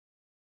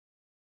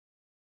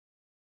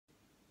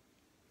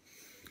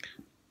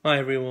Hi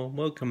everyone,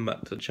 welcome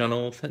back to the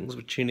channel. Thanks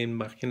for tuning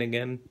back in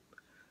again.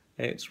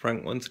 It's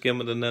Frank once again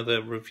with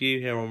another review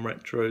here on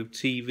Retro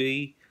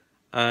TV,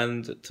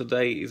 and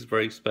today is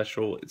very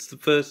special. It's the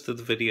first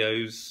of the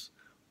videos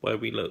where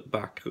we look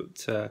back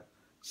at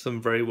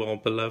some very well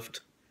beloved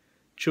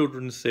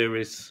children's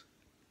series.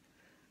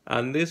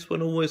 And this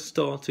one always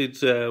started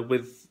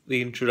with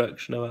the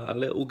introduction of a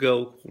little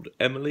girl called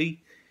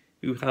Emily,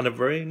 who had a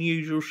very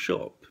unusual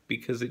shop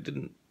because it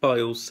didn't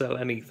buy or sell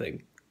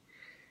anything.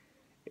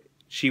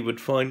 She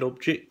would find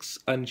objects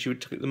and she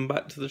would take them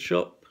back to the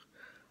shop,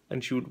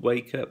 and she would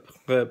wake up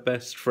her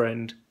best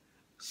friend,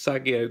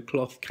 Saggio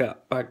Cloth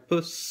Cat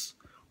Bagpuss,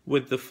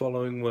 with the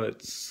following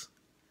words: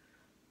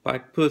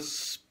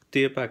 "Bagpuss,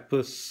 dear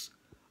Bagpuss,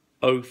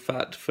 oh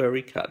fat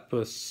furry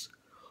catpuss,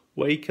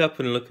 wake up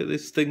and look at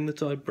this thing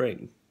that I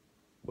bring.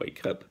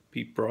 Wake up,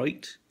 be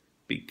bright,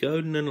 be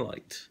golden and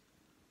light.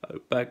 Oh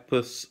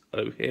Bagpuss,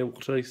 oh hear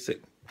what I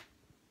sing."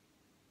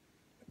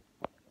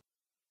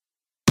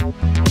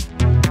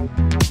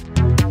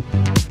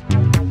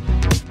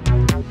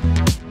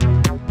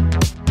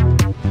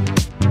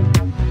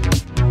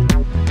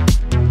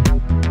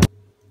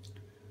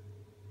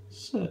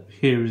 So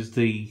here is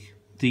the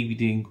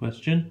DVD in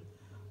question.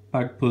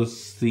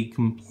 Bagpuss, the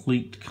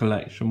complete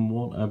collection.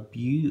 What a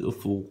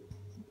beautiful,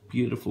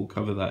 beautiful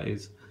cover that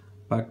is.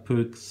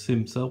 Bagpuss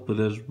himself with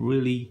those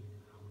really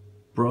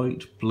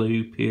bright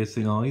blue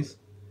piercing eyes.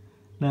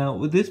 Now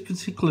with this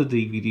particular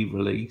DVD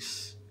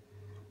release,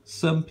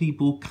 some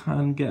people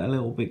can get a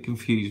little bit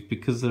confused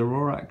because there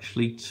are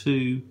actually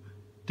two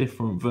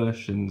different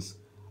versions,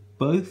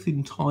 both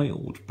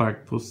entitled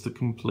Bagpuss the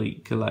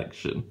Complete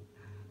Collection.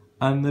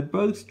 And they're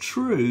both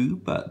true,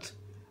 but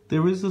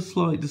there is a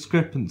slight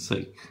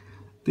discrepancy.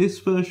 This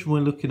version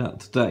we're looking at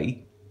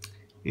today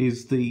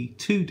is the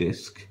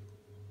 2-disc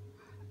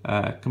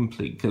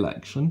complete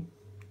collection.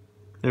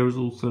 There is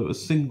also a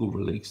single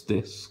release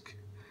disc.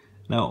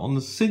 Now on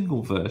the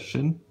single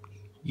version,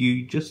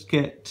 you just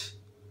get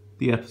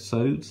the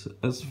episodes,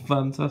 as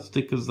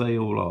fantastic as they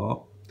all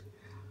are,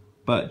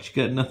 but you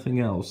get nothing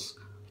else.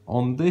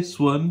 On this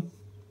one,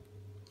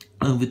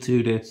 over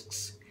 2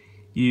 discs,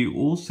 you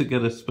also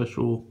get a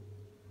special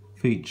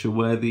feature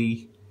where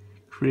the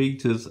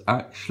creators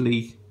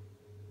actually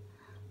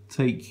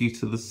take you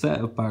to the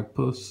set of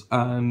Bagpuss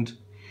and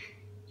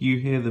you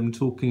hear them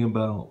talking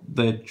about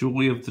their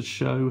joy of the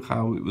show,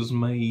 how it was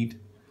made.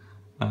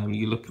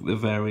 You look at the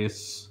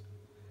various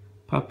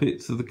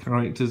puppets of the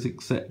characters,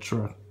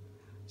 etc.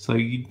 So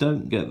you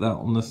don't get that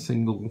on the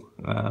single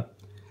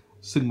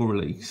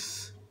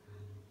release.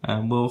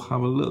 And we'll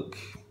have a look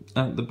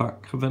at the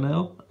back cover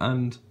now,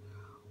 and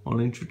I'll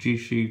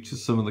introduce you to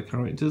some of the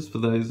characters for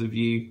those of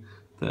you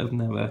that have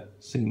never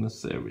seen the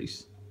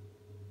series.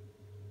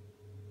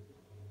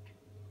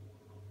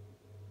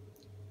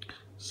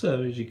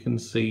 So as you can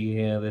see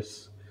here,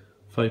 this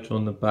photo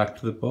on the back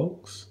of the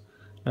box,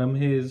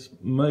 here's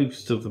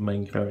most of the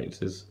main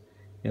characters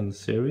in the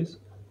series.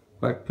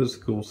 Bagpuss,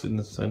 of course, in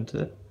the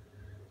centre.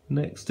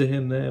 Next to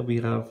him there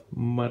we have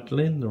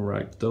Madeline the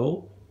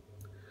ragdoll.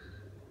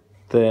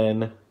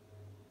 Then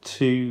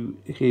to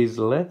his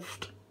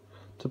left,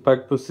 to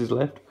Bagpuss's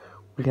left,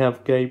 we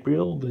have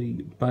Gabriel,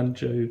 the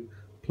banjo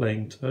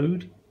playing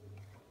toad.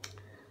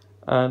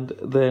 And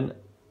then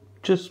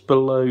just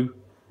below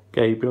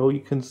Gabriel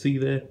you can see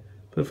there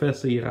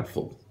Professor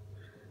Yaffle,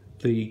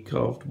 the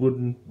carved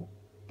wooden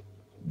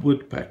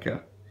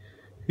woodpecker,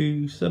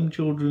 who some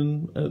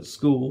children at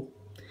school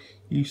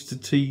used to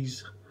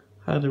tease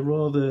had a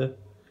rather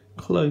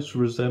close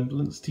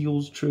resemblance to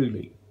yours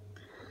truly.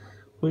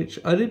 Which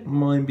I didn't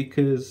mind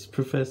because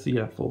Professor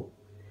Yaffle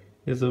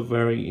is a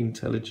very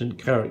intelligent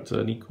character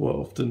and he quite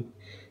often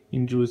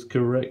enjoys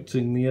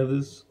correcting the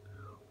others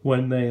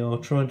when they are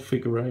trying to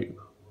figure out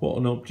what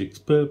an object's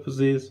purpose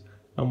is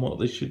and what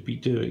they should be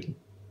doing.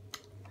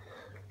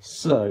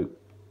 So,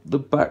 the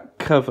back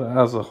cover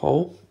as a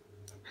whole.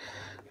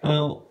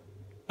 Now,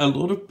 a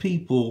lot of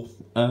people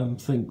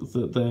think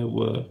that there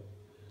were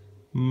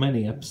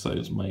many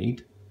episodes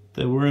made.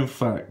 There were in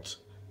fact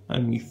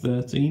only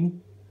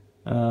 13.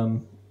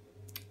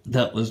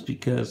 That was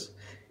because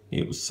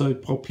it was so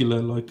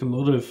popular, like a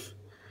lot of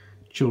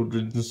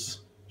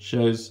children's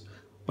shows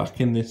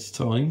back in this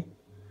time,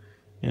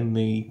 in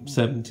the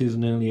 70s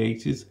and early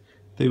 80s,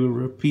 they were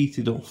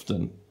repeated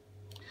often.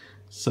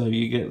 So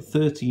you get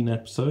 13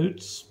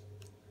 episodes.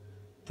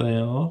 They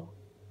are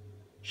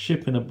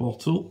Ship in a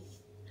Bottle,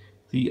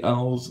 The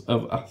Owls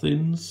of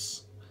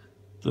Athens,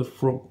 The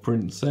Frog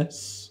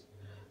Princess,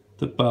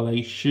 The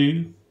Ballet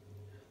Shoe,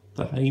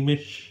 The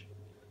Hamish,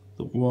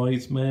 The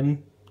Wise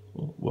Man,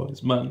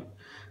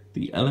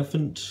 The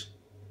Elephant,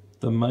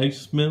 The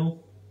Mouse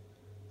Mill,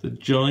 The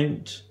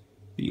Giant,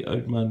 The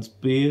Old Man's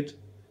Beard,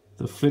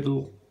 The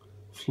Fiddle,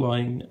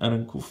 Flying, and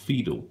Uncle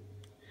Fiddle.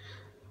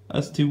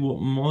 As to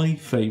what my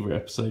favourite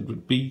episode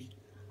would be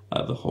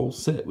out of the whole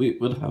set, it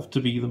would have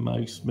to be The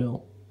Mouse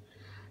Mill.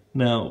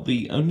 Now,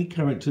 the only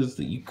characters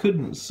that you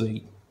couldn't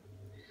see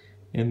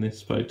in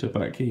this photo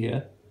back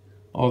here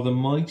are the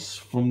mice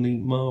from the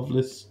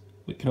marvellous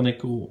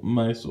mechanical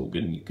mouse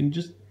organ. You can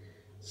just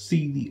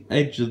see the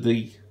edge of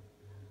the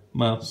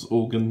mouse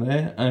organ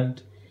there,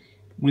 and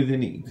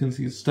within it you can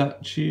see a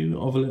statue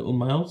of a little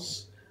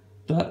mouse.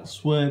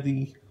 That's where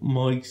the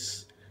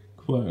mice,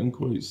 quote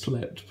unquote,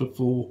 slept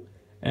before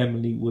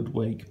Emily would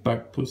wake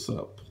Bagpuss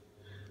up.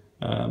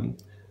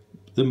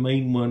 The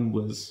main one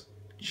was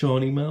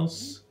Charlie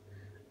Mouse,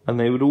 and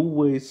they would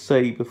always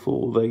say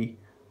before they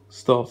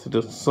started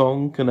a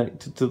song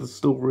connected to the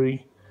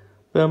story,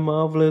 "The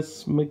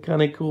marvellous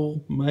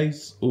mechanical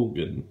mouse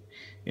organ,"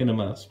 in a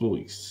mouse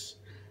voice.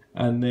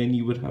 And then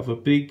you would have a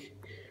big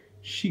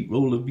sheet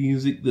roll of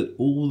music that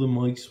all the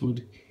mice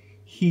would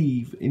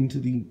heave into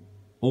the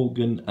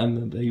organ, and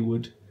then they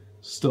would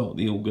start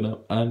the organ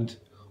up, and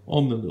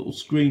on the little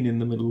screen in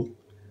the middle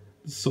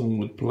the song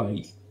would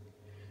play.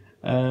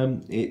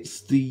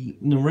 The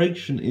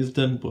narration is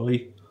done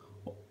by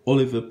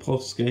Oliver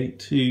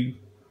Posgate, who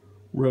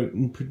wrote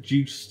and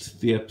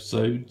produced the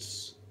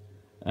episodes,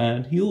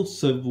 and he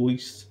also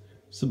voiced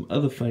some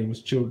other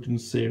famous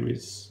children's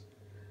series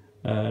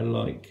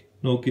like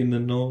Noggin the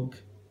Nog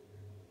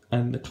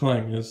and The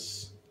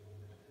Clangers,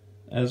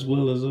 as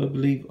well as, I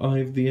believe,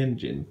 Ive the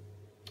Engine.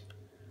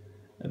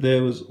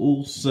 There was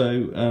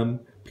also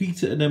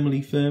Peter and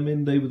Emily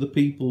Firmin. They were the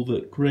people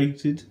that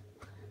created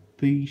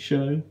the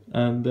show,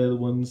 and they're the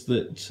ones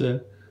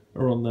that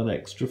are on that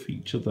extra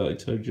feature that I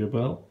told you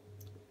about,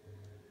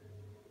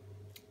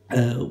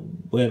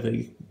 where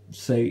they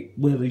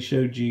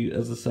showed you,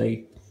 as I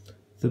say,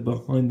 the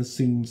behind the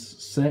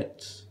scenes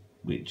set,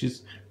 which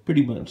is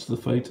pretty much the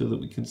photo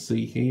that we can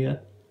see here.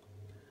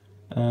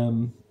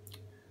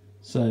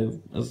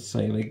 So, as I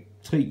say, they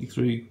take you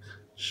through the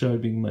show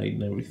being made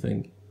and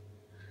everything.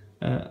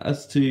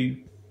 As to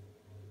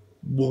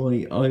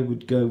why I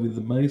would go with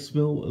the Mouse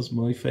Mill as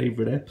my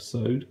favourite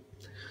episode,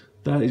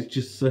 that is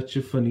just such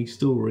a funny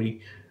story.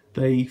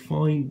 They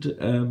find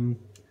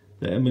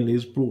that Emily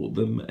has brought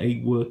them a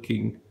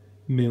working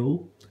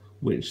mill,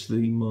 which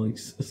the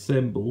mice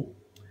assemble.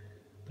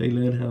 They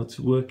learn how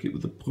to work it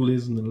with the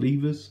pulleys and the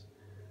levers,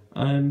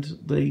 and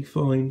they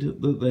find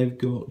that they've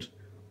got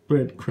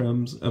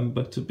breadcrumbs and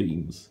butter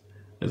beans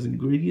as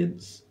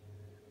ingredients,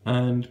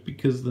 and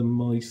because the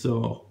mice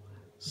are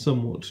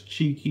somewhat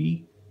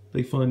cheeky,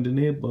 they find a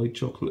nearby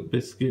chocolate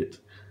biscuit,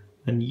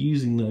 and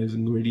using those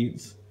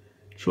ingredients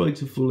try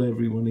to fool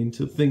everyone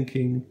into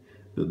thinking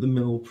that the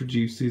mill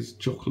produces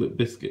chocolate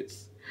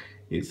biscuits.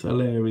 It's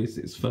hilarious,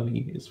 it's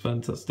funny, it's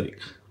fantastic.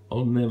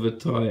 I'll never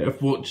tire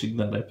of watching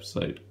that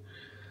episode.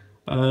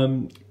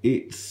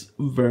 It's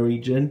very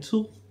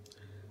gentle.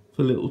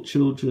 For little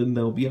children,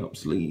 they'll be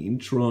absolutely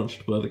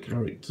entranced by the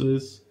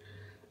characters.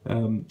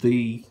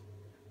 The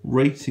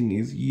rating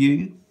is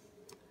U,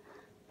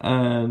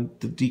 and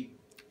the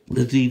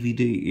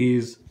DVD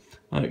is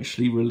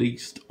actually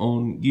released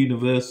on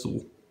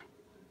Universal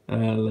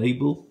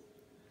label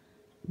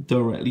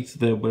directly to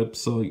their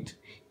website,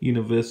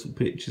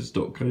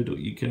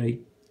 universalpictures.co.uk.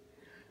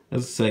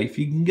 As I say, if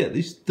you can get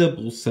this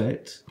double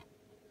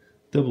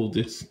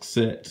disc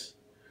set,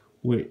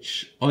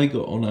 which I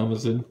got on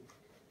Amazon,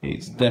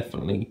 it's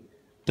definitely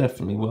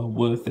well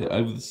worth it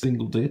over the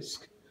single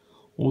disc,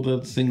 although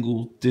the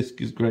single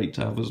disc is great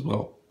to have as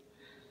well.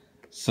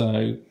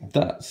 So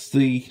that's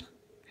the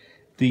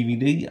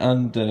DVD,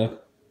 and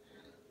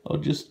I'll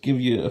just give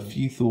you a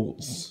few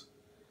thoughts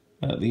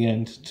at the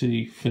end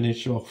to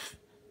finish off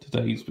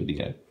today's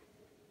video.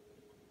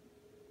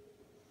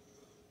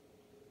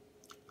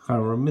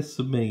 How remiss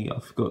of me, I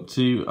forgot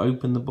to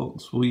open the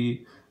box for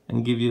you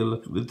and give you a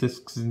look at the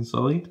discs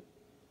inside.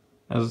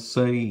 As I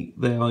say,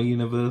 they are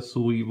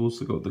universal. You've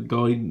also got the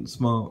guidance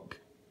mark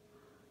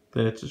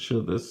there to show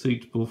they're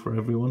suitable for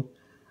everyone.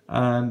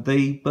 And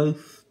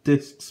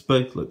discs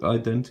both look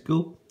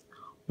identical,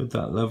 with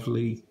that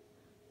lovely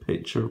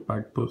picture of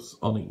Bagpuss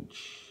on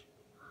each.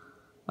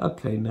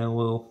 Okay, now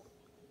we'll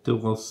do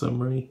our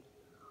summary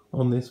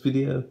on this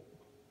video.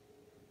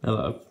 Now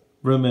that I've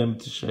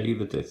remembered to show you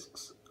the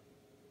discs.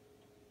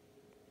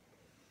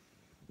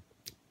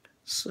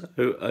 So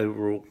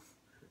overall,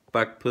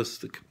 Bagpuss,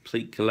 the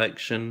complete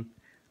collection,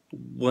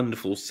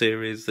 wonderful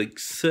series. They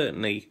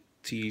certainly,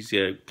 to use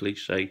the old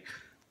cliche,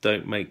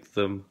 don't make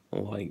them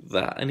like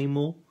that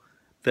anymore.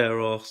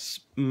 There are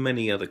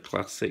many other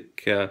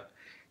classic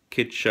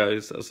kid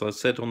shows, as I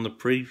said on the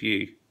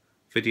preview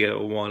video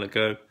a while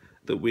ago,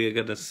 that we are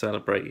going to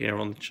celebrate here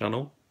on the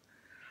channel.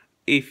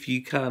 If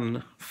you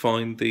can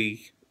find the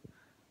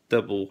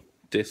double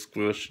disc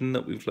version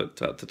that we've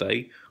looked at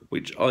today,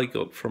 which I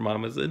got from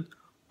Amazon,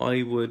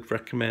 I would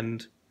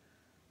recommend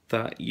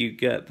that you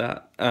get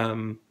that.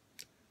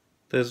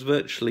 There's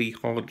virtually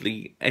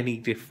hardly any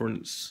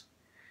difference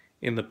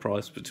in the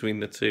price between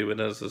the two, and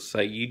as I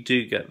say, you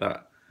do get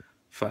that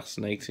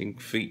fascinating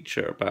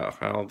feature about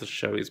how the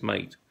show is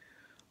made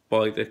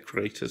by the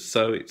creators,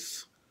 so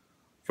it's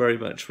very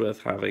much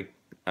worth having,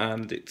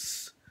 and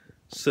it's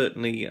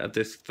certainly a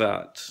disc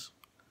that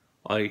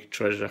I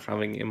treasure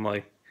having in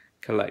my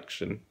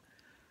collection.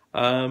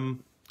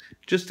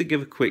 Just to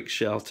give a quick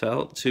shout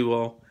out to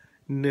our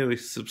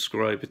newest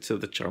subscriber to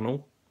the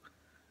channel,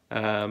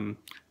 and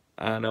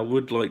I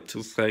would like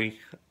to say,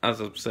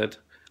 as I've said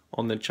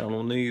on the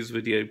channel news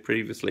video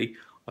previously.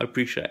 I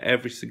appreciate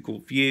every single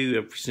view,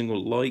 every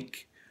single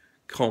like,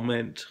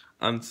 comment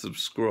and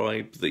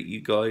subscribe that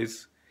you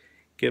guys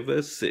give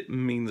us. It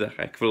means a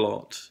heck of a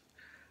lot.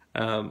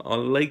 Our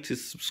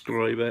latest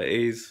subscriber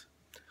is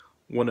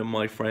one of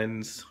my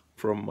friends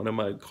from one of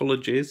my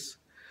colleges,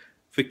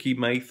 Vicky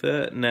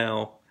Mather.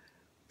 Now,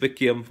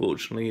 Vicky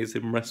unfortunately is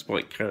in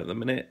respite care at the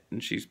minute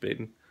and she's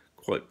been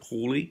quite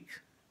poorly,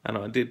 and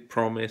I did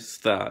promise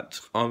that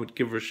I would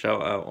give her a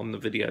shout out on the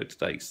video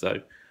today,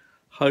 so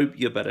hope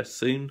you're better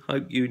soon.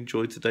 Hope you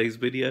enjoyed today's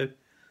video.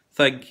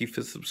 Thank you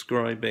for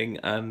subscribing,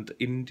 and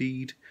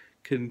indeed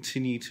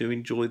continue to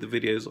enjoy the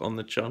videos on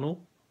the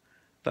channel.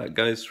 That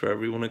goes for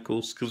everyone, of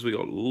course, because we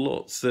got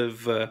lots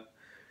of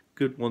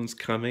good ones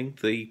coming.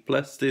 The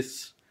Bless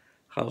This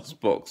House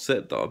box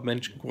set that I've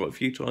mentioned quite a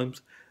few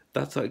times,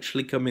 that's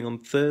actually coming on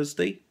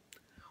Thursday.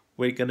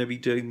 We're going to be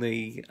doing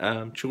the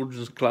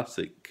children's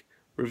classic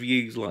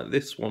reviews like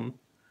this one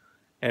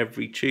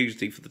every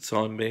Tuesday for the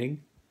time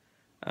being.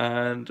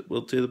 And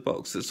we'll do the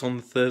box that's on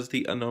the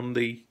Thursday, and on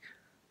the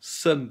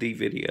Sunday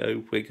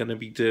video we're going to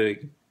be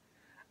doing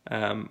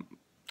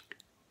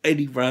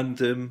any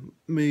random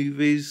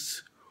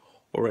movies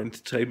or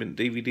entertainment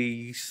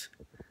DVDs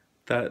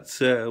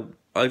that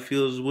I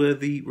feel is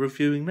worthy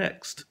reviewing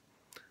next.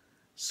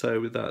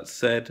 So with that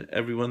said,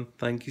 everyone,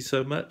 thank you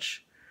so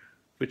much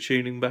for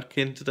tuning back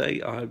in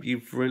today. I hope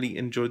you've really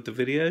enjoyed the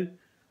video,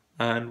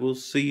 and we'll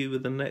see you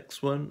with the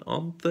next one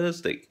on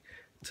Thursday.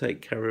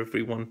 Take care,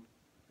 everyone.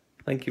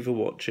 Thank you for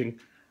watching,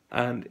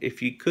 and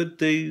if you could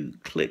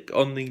click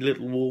on the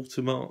little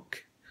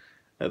watermark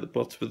at the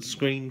bottom of the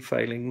screen.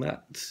 Failing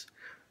that,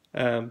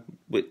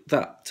 with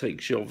that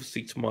takes you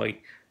obviously to my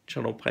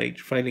channel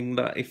page. Failing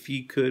that, if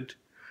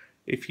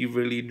you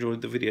really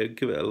enjoyed the video,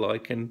 give it a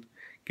like and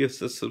give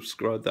us a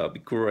subscribe. That would be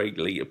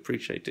greatly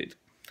appreciated.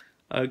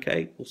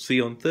 Okay, we'll see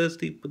you on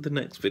Thursday with the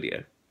next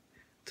video.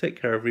 Take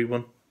care,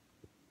 everyone.